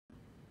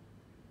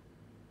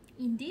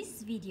In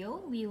this video,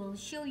 we will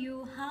show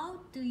you how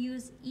to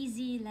use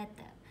Easy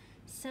Letter.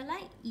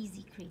 Select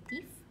Easy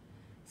Creative,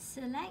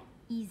 select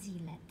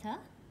Easy Letter.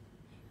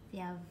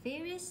 There are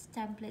various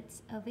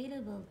templates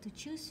available to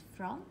choose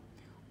from,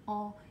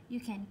 or you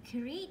can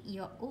create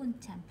your own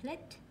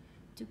template.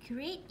 To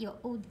create your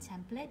own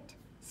template,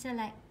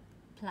 select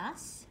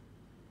plus,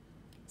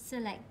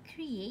 select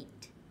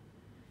create,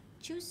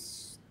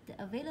 choose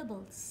the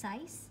available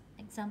size,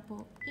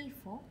 example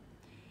A4.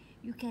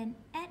 You can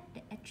add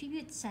the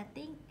attribute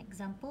setting,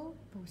 example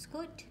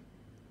postcode,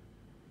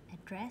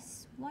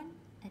 address 1,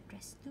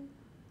 address 2,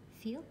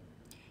 field.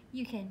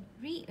 You can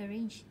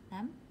rearrange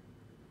them.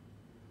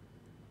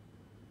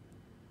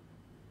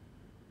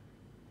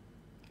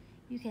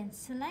 You can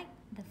select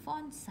the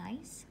font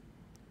size.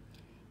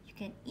 You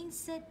can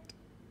insert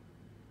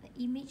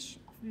the image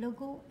of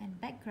logo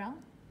and background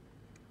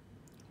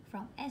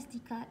from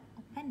SD card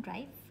or pen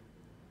drive.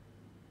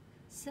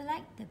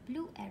 Select the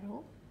blue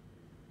arrow.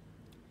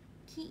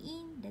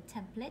 Key in the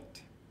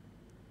template.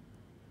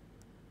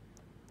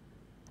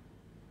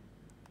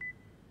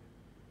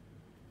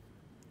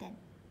 Then,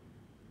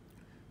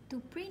 to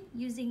print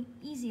using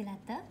Easy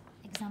Letter,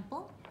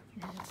 example,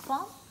 you have a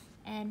form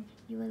and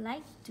you would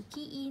like to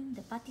key in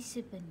the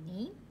participant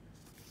name.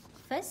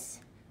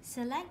 First,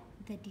 select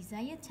the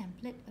desired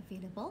template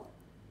available.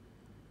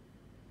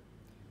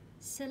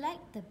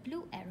 Select the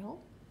blue arrow.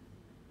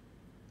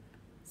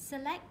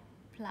 Select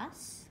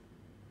plus.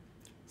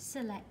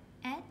 Select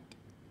add.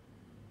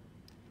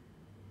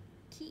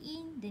 Key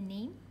in the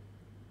name.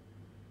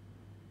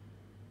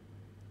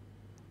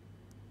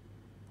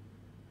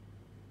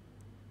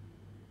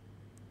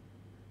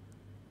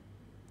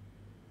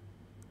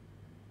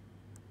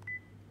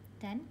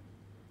 Then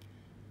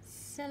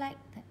select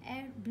the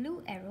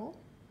blue arrow.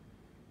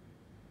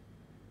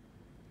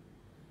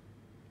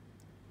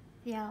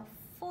 There are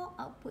 4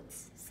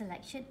 outputs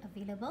selection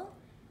available: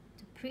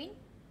 to print,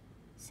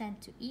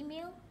 send to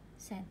email,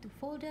 send to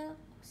folder,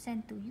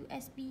 send to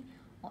USB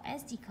or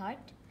SD card.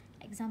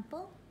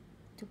 Example,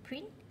 to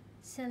print,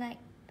 select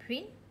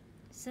print,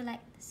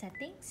 select the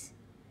settings,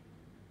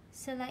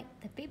 select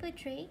the paper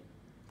tray.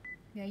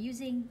 We are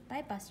using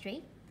bypass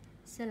tray,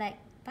 select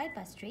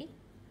bypass tray.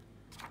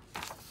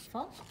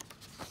 Form,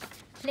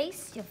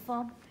 place your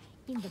form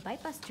in the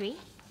bypass tray.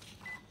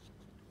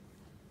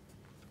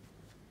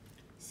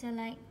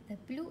 Select the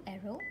blue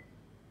arrow,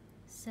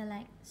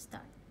 select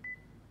start.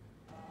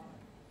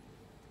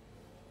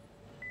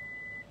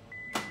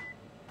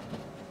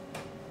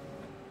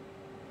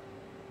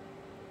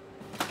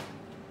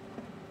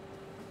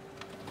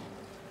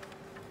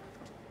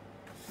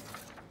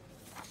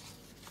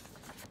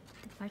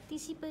 The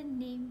participant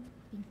name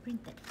being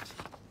printed.